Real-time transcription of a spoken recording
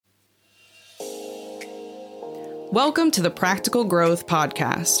Welcome to the Practical Growth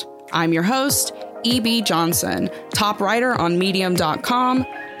Podcast. I'm your host, E.B. Johnson, top writer on Medium.com,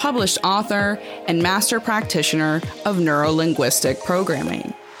 published author, and master practitioner of neuro-linguistic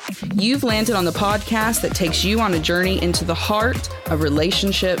programming. You've landed on the podcast that takes you on a journey into the heart of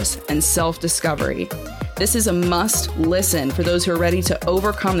relationships and self-discovery. This is a must listen for those who are ready to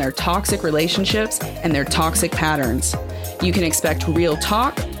overcome their toxic relationships and their toxic patterns. You can expect real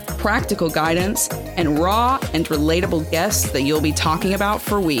talk, practical guidance, and raw and relatable guests that you'll be talking about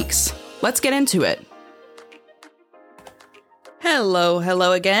for weeks. Let's get into it.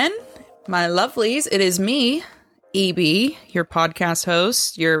 Hello again, my lovelies. It is me, EB, your podcast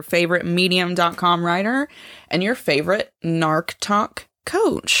host, your favorite Medium.com writer, and your favorite Narc Talk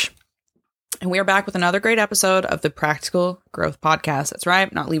coach. And we are back with another great episode of the Practical Growth Podcast. That's right, I'm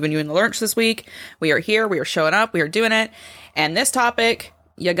not leaving you in the lurch this week. We are here, we are showing up, we are doing it. And this topic,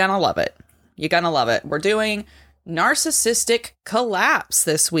 you're gonna love it. You're gonna love it. We're doing narcissistic collapse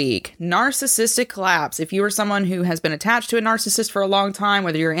this week. Narcissistic collapse. If you are someone who has been attached to a narcissist for a long time,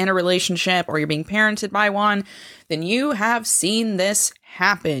 whether you're in a relationship or you're being parented by one, then you have seen this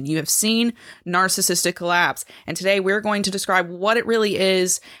happen. You have seen narcissistic collapse. And today we're going to describe what it really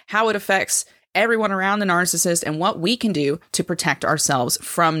is, how it affects everyone around the narcissist, and what we can do to protect ourselves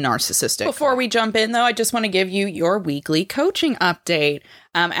from narcissistic. Before we jump in, though, I just want to give you your weekly coaching update.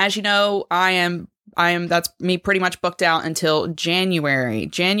 As you know, that's me pretty much booked out until January.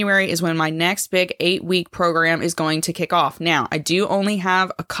 January is when my next big 8-week program is going to kick off. Now, I do only have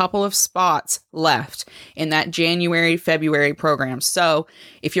a couple of spots left in that January, February program. So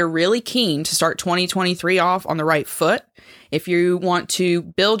if you're really keen to start 2023 off on the right foot, if you want to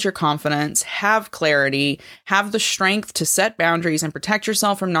build your confidence, have clarity, have the strength to set boundaries and protect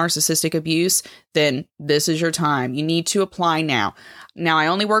yourself from narcissistic abuse, then this is your time. You need to apply now. Now, I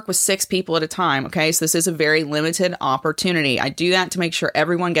only work with 6 people at a time, okay? So this is a very limited opportunity. I do that to make sure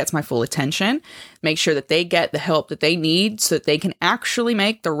everyone gets my full attention, make sure that they get the help that they need so that they can actually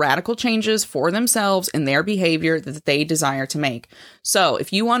make the radical changes for themselves in their behavior that they desire to make. So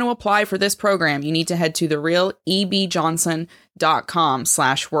if you want to apply for this program, you need to head to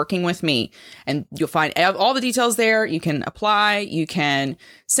therealebjohnson.com/working with me, and you'll find all the details there. You can apply, you can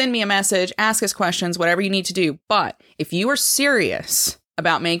send me a message, ask us questions, whatever you need to do. But if you are serious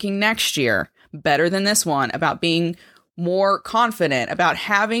about making next year better than this one, about being more confident, about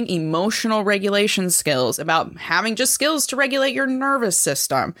having emotional regulation skills, about having just skills to regulate your nervous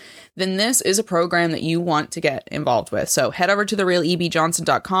system, then this is a program that you want to get involved with. So head over to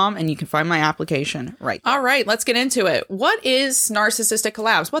therealebjohnson.com and you can find my application right there. All right, let's get into it. What is narcissistic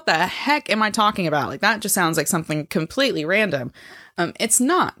collapse? What the heck am I talking about? Like, that just sounds like something completely random. It's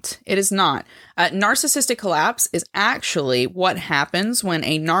not. It is not. Narcissistic collapse is actually what happens when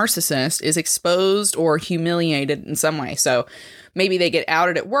a narcissist is exposed or humiliated in some way. So maybe they get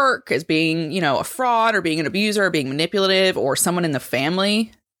outed at work as being, a fraud or being an abuser or being manipulative, or someone in the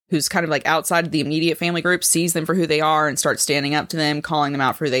family who's kind of like outside of the immediate family group sees them for who they are and starts standing up to them, calling them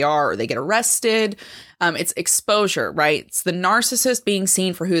out for who they are, or they get arrested. It's exposure, right? It's the narcissist being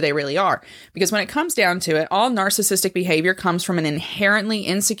seen for who they really are. Because when it comes down to it, all narcissistic behavior comes from an inherently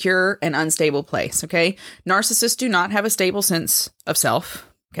insecure and unstable place, okay? Narcissists do not have a stable sense of self,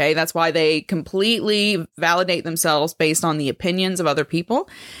 okay? That's why they completely validate themselves based on the opinions of other people,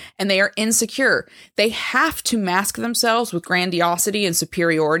 and they are insecure. They have to mask themselves with grandiosity and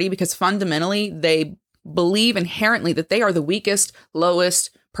superiority because fundamentally they believe inherently that they are the weakest,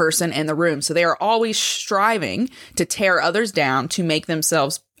 lowest person in the room. So they are always striving to tear others down to make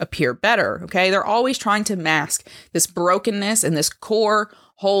themselves appear better, okay? They're always trying to mask this brokenness and this core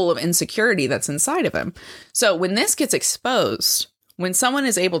hole of insecurity that's inside of them. So when this gets exposed, when someone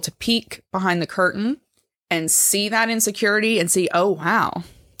is able to peek behind the curtain and see that insecurity and see, oh, wow,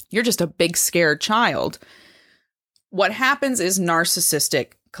 you're just a big scared child, what happens is narcissistic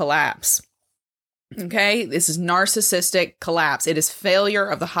collapse. Okay, this is narcissistic collapse. It is failure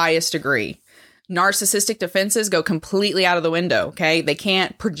of the highest degree. Narcissistic defenses go completely out of the window, okay? They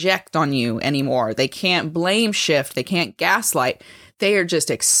can't project on you anymore. They can't blame shift. They can't gaslight. They are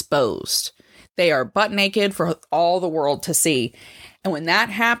just exposed. They are butt naked for all the world to see. And when that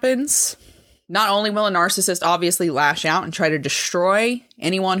happens, not only will a narcissist obviously lash out and try to destroy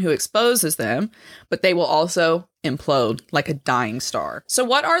anyone who exposes them, but they will also implode like a dying star. So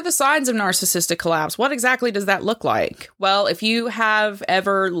what are the signs of narcissistic collapse? What exactly does that look like? Well, if you have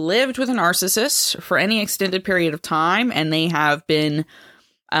ever lived with a narcissist for any extended period of time and they have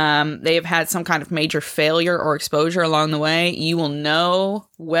had some kind of major failure or exposure along the way, you will know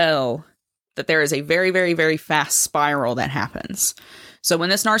well that there is a very, very, very fast spiral that happens. So when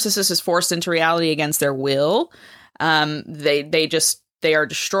this narcissist is forced into reality against their will, They are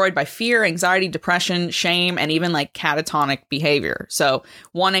destroyed by fear, anxiety, depression, shame, and even like catatonic behavior. So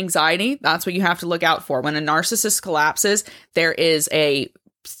one, anxiety, that's what you have to look out for. When a narcissist collapses, there is a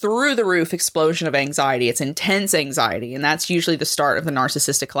through the roof explosion of anxiety. It's intense anxiety. And that's usually the start of the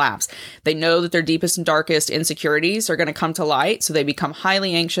narcissistic collapse. They know that their deepest and darkest insecurities are going to come to light. So they become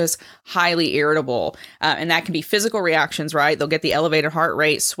highly anxious, highly irritable. And that can be physical reactions, right? They'll get the elevated heart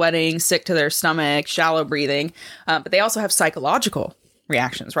rate, sweating, sick to their stomach, shallow breathing. But they also have psychological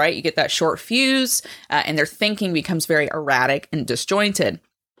reactions, right? You get that short fuse and their thinking becomes very erratic and disjointed.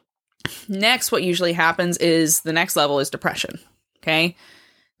 Next, what usually happens is the next level is depression. Okay.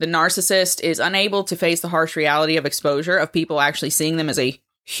 The narcissist is unable to face the harsh reality of exposure, of people actually seeing them as a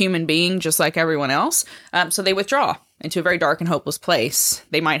human being, just like everyone else. So they withdraw into a very dark and hopeless place.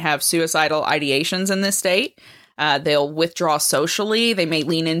 They might have suicidal ideations in this state. They'll withdraw socially. They may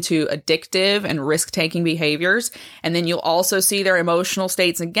lean into addictive and risk-taking behaviors. And then you'll also see their emotional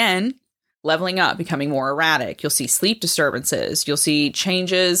states again leveling up, becoming more erratic. You'll see sleep disturbances. You'll see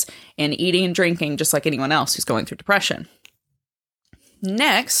changes in eating and drinking, just like anyone else who's going through depression.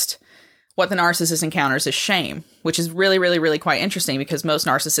 Next, what the narcissist encounters is shame, which is really, really, really quite interesting because most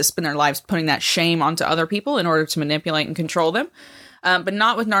narcissists spend their lives putting that shame onto other people in order to manipulate and control them. But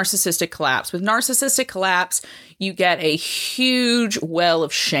not with narcissistic collapse. With narcissistic collapse, you get a huge well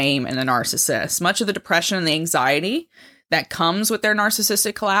of shame in the narcissist. Much of the depression and the anxiety that comes with their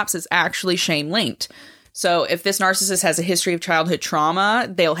narcissistic collapse is actually shame linked. So if this narcissist has a history of childhood trauma,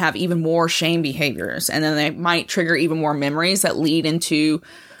 they'll have even more shame behaviors. And then they might trigger even more memories that lead into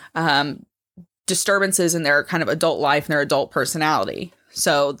disturbances in their kind of adult life and their adult personality.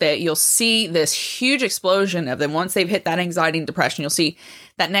 So that you'll see this huge explosion of them. Once they've hit that anxiety and depression, you'll see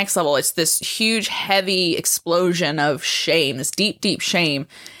that next level. It's this huge, heavy explosion of shame, this deep, deep shame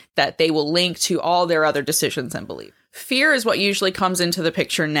that they will link to all their other decisions and beliefs. Fear is what usually comes into the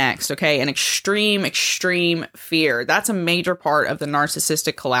picture next, okay? An extreme, extreme fear. That's a major part of the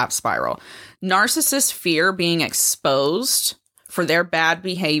narcissistic collapse spiral. Narcissists fear being exposed for their bad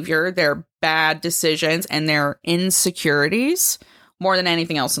behavior, their bad decisions, and their insecurities more than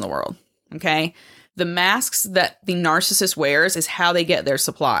anything else in the world, okay? The masks that the narcissist wears is how they get their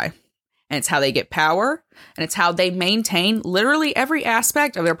supply. And it's how they get power, and it's how they maintain literally every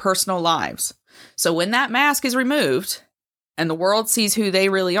aspect of their personal lives. So when that mask is removed and the world sees who they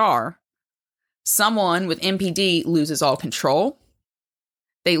really are, someone with NPD loses all control.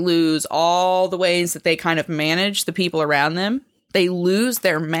 They lose all the ways that they kind of manage the people around them. They lose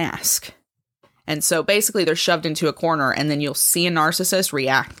their mask. And so basically they're shoved into a corner, and then you'll see a narcissist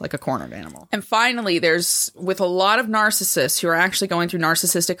react like a cornered animal. And finally, with a lot of narcissists who are actually going through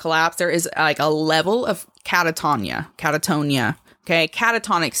narcissistic collapse, there is like a level of catatonia, okay?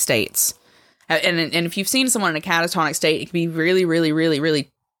 Catatonic states. And if you've seen someone in a catatonic state, it can be really, really, really,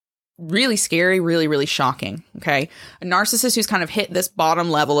 really, really scary, really, really shocking, okay? A narcissist who's kind of hit this bottom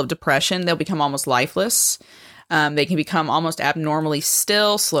level of depression, they'll become almost lifeless. They can become almost abnormally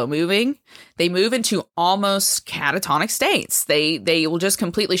still, slow moving. They move into almost catatonic states. They will just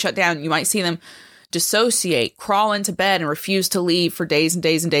completely shut down. You might see them dissociate, crawl into bed, and refuse to leave for days and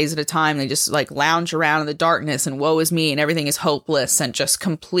days and days at a time. They just like lounge around in the darkness and woe is me and everything is hopeless and just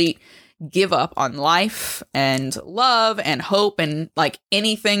complete give up on life and love and hope and like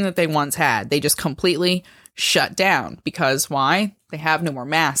anything that they once had. They just completely shut down because why? They have no more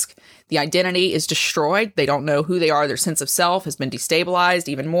mask. The identity is destroyed. They don't know who they are. Their sense of self has been destabilized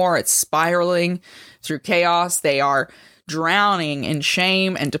even more. It's spiraling through chaos. They are drowning in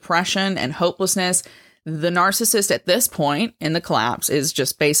shame and depression and hopelessness. The narcissist at this point in the collapse is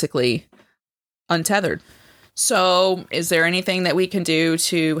just basically untethered. So is there anything that we can do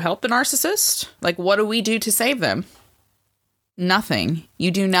to help the narcissist? Like, what do we do to save them? Nothing. You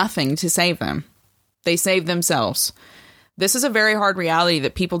do nothing to save them. They save themselves. This is a very hard reality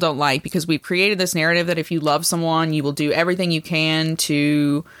that people don't like because we've created this narrative that if you love someone, you will do everything you can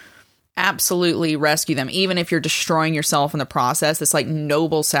to absolutely rescue them, even if you're destroying yourself in the process. It's like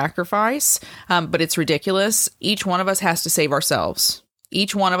noble sacrifice, but it's ridiculous. Each one of us has to save ourselves.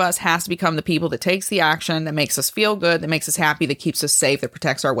 Each one of us has to become the people that takes the action, that makes us feel good, that makes us happy, that keeps us safe, that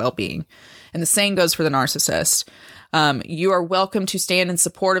protects our well-being. And the same goes for the narcissist. You are welcome to stand in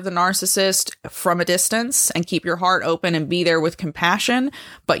support of the narcissist from a distance and keep your heart open and be there with compassion,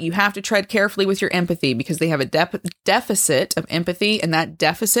 but you have to tread carefully with your empathy because they have a deficit of empathy, and that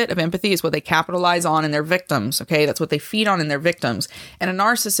deficit of empathy is what they capitalize on in their victims, okay? That's what they feed on in their victims. And a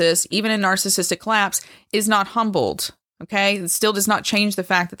narcissist, even in narcissistic collapse, is not humbled, okay? It still does not change the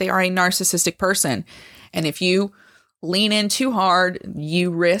fact that they are a narcissistic person. And if you lean in too hard,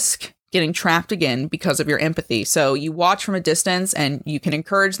 you risk getting trapped again because of your empathy. So you watch from a distance and you can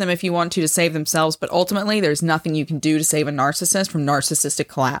encourage them if you want to save themselves, but ultimately there's nothing you can do to save a narcissist from narcissistic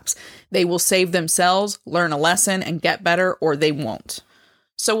collapse. They will save themselves, learn a lesson, and get better, or they won't.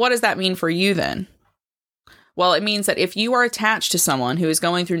 So what does that mean for you then? Well, it means that if you are attached to someone who is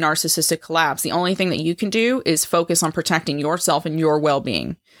going through narcissistic collapse, the only thing that you can do is focus on protecting yourself and your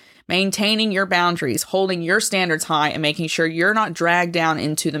well-being. Maintaining your boundaries, holding your standards high, and making sure you're not dragged down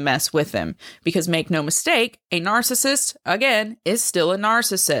into the mess with them. Because make no mistake, a narcissist, again, is still a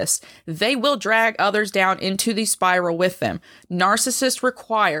narcissist. They will drag others down into the spiral with them. Narcissists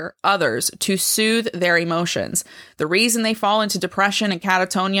require others to soothe their emotions. The reason they fall into depression and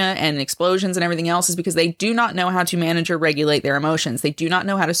catatonia and explosions and everything else is because they do not know how to manage or regulate their emotions. They do not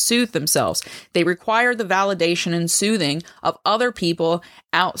know how to soothe themselves. They require the validation and soothing of other people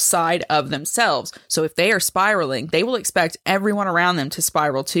outside of themselves. So if they are spiraling, they will expect everyone around them to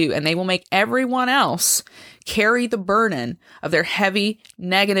spiral too, and they will make everyone else carry the burden of their heavy,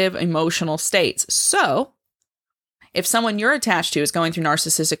 negative emotional states. So if someone you're attached to is going through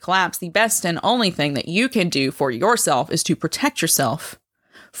narcissistic collapse, the best and only thing that you can do for yourself is to protect yourself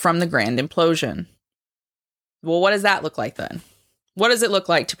from the grand implosion. Well, what does that look like then? What does it look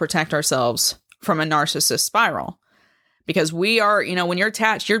like to protect ourselves from a narcissist spiral? Because we are, when you're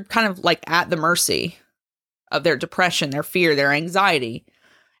attached, you're kind of like at the mercy of their depression, their fear, their anxiety,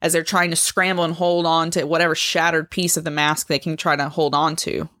 as they're trying to scramble and hold on to whatever shattered piece of the mask they can try to hold on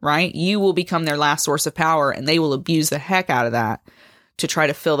to, right? You will become their last source of power, and they will abuse the heck out of that to try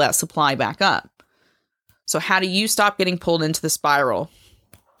to fill that supply back up. So how do you stop getting pulled into the spiral?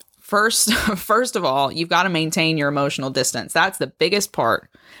 First of all, you've got to maintain your emotional distance. That's the biggest part.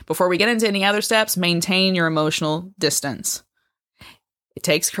 Before we get into any other steps, maintain your emotional distance. It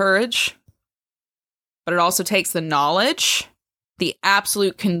takes courage, but it also takes the knowledge, the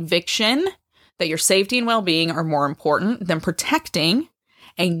absolute conviction that your safety and well-being are more important than protecting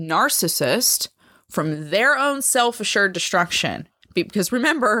a narcissist from their own self-assured destruction. Because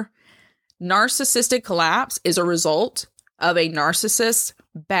remember, narcissistic collapse is a result of a narcissist's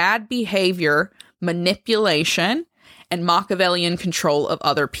bad behavior, manipulation, and Machiavellian control of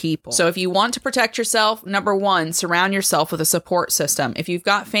other people. So if you want to protect yourself, number one, surround yourself with a support system. If you've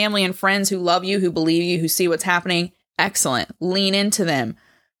got family and friends who love you, who believe you, who see what's happening, excellent. Lean into them.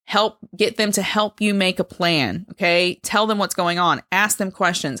 Get them to help you make a plan, okay? Tell them what's going on. Ask them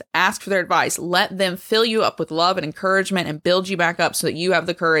questions. Ask for their advice. Let them fill you up with love and encouragement and build you back up so that you have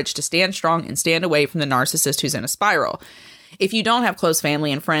the courage to stand strong and stand away from the narcissist who's in a spiral. If you don't have close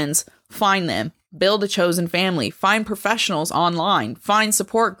family and friends, find them. Build a chosen family. Find professionals online. Find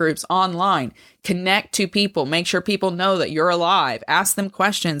support groups online. Connect to people. Make sure people know that you're alive. Ask them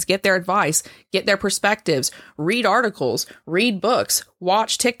questions. Get their advice. Get their perspectives. Read articles. Read books.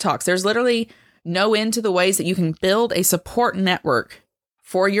 Watch TikToks. There's literally no end to the ways that you can build a support network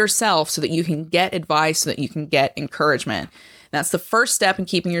for yourself so that you can get advice, so that you can get encouragement. That's the first step in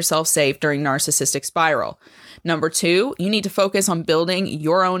keeping yourself safe during narcissistic spiral. Number two, you need to focus on building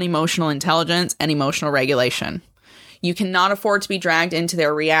your own emotional intelligence and emotional regulation. You cannot afford to be dragged into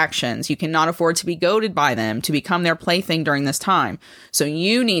their reactions. You cannot afford to be goaded by them to become their plaything during this time. So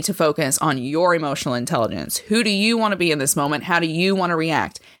you need to focus on your emotional intelligence. Who do you want to be in this moment? How do you want to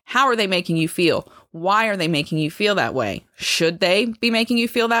react? How are they making you feel? Why are they making you feel that way? Should they be making you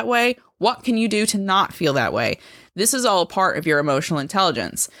feel that way? What can you do to not feel that way? This is all a part of your emotional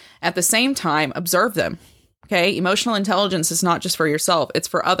intelligence. At the same time, observe them. Okay, emotional intelligence is not just for yourself, it's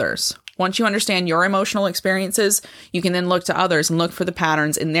for others. Once you understand your emotional experiences, you can then look to others and look for the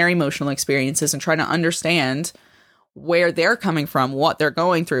patterns in their emotional experiences and try to understand where they're coming from, what they're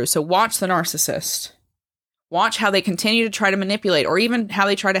going through. So watch the narcissist. Watch how they continue to try to manipulate or even how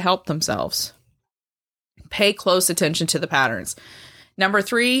they try to help themselves. Pay close attention to the patterns. Number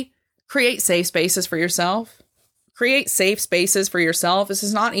three, create safe spaces for yourself. Create safe spaces for yourself. This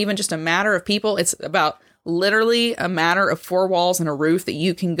is not even just a matter of people. It's about literally a matter of four walls and a roof that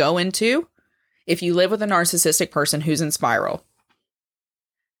you can go into if you live with a narcissistic person who's in spiral.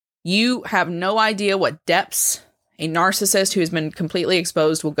 You have no idea what depths a narcissist who has been completely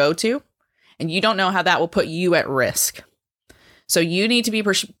exposed will go to, and you don't know how that will put you at risk. So you need to be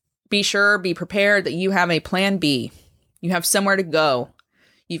prepared that you have a plan B. You have somewhere to go.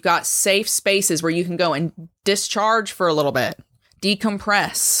 You've got safe spaces where you can go and discharge for a little bit,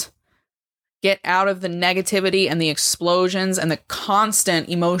 decompress, get out of the negativity and the explosions and the constant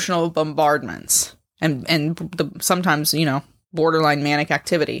emotional bombardments and the sometimes, borderline manic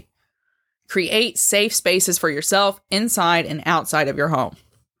activity. Create safe spaces for yourself inside and outside of your home.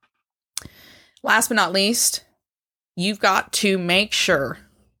 Last but not least, you've got to make sure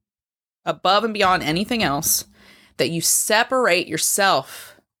above and beyond anything else, that you separate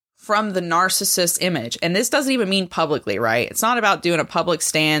yourself from the narcissist image. And this doesn't even mean publicly, right? It's not about doing a public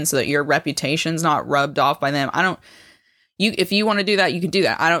stand so that your reputation's not rubbed off by them. If you want to do that, you can do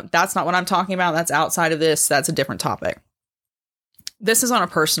that. That's not what I'm talking about. That's outside of this. That's a different topic. This is on a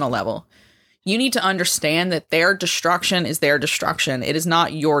personal level. You need to understand that their destruction is their destruction. It is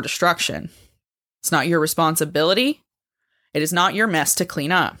not your destruction. It's not your responsibility. It is not your mess to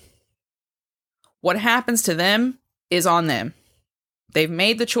clean up. What happens to them is on them. They've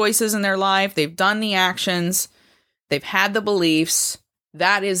made the choices in their life. They've done the actions. They've had the beliefs.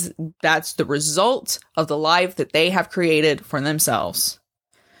 That's the result of the life that they have created for themselves.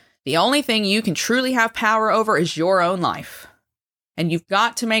 The only thing you can truly have power over is your own life. And you've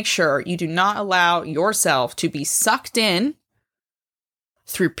got to make sure you do not allow yourself to be sucked in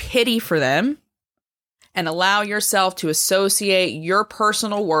through pity for them and allow yourself to associate your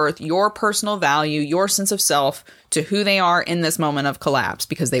personal worth, your personal value, your sense of self to who they are in this moment of collapse,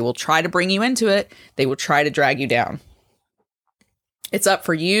 because they will try to bring you into it. They will try to drag you down. It's up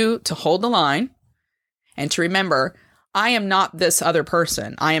for you to hold the line and to remember, I am not this other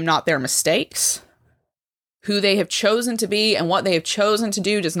person. I am not their mistakes. Who they have chosen to be and what they have chosen to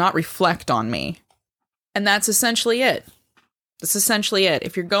do does not reflect on me. And that's essentially it. That's essentially it.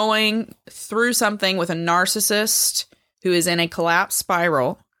 If you're going through something with a narcissist who is in a collapse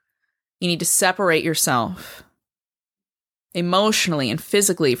spiral, you need to separate yourself emotionally and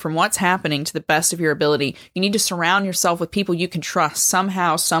physically from what's happening to the best of your ability. You need to surround yourself with people you can trust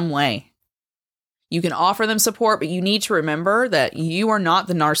somehow, some way. You can offer them support, but you need to remember that you are not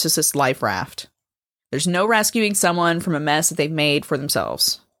the narcissist life raft. There's no rescuing someone from a mess that they've made for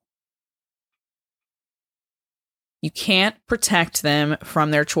themselves. You can't protect them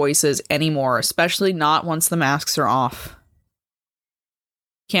from their choices anymore, especially not once the masks are off.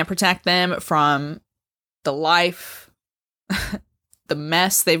 Can't protect them from the life, the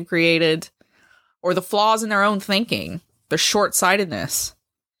mess they've created, or the flaws in their own thinking, their short-sightedness.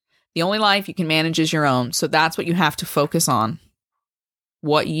 The only life you can manage is your own, so that's what you have to focus on.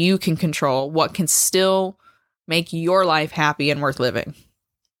 What you can control, what can still make your life happy and worth living.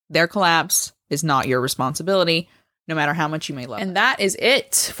 Their collapse is not your responsibility, no matter how much you may love it. And that is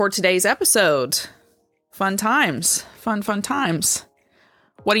it for today's episode. Fun times. Fun times.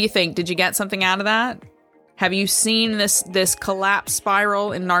 What do you think? Did you get something out of that? Have you seen this collapse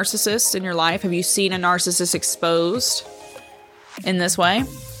spiral in narcissists in your life? Have you seen a narcissist exposed in this way?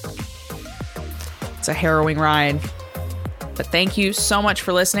 It's a harrowing ride. But thank you so much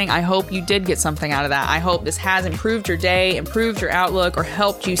for listening. I hope you did get something out of that. I hope this has improved your day, improved your outlook, or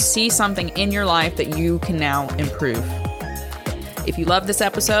helped you see something in your life that you can now improve. If you love this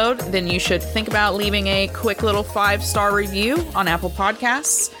episode, then you should think about leaving a quick little 5-star review on Apple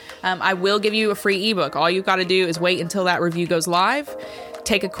Podcasts. I will give you a free ebook. All you've got to do is wait until that review goes live.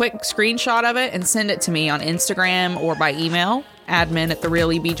 Take a quick screenshot of it and send it to me on Instagram or by email,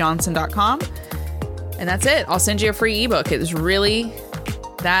 admin@therealebjohnson.com. And that's it. I'll send you a free ebook. It is really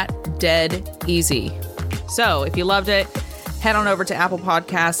that dead easy. So if you loved it, head on over to Apple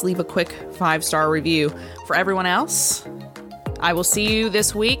Podcasts, leave a quick 5-star review. For everyone else, I will see you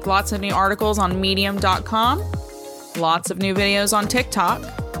this week. Lots of new articles on medium.com. Lots of new videos on TikTok.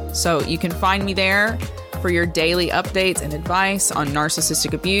 So you can find me there for your daily updates and advice on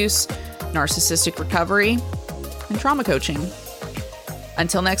narcissistic abuse, narcissistic recovery, and trauma coaching.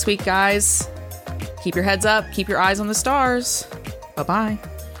 Until next week, guys. Keep your heads up. Keep your eyes on the stars. Bye-bye.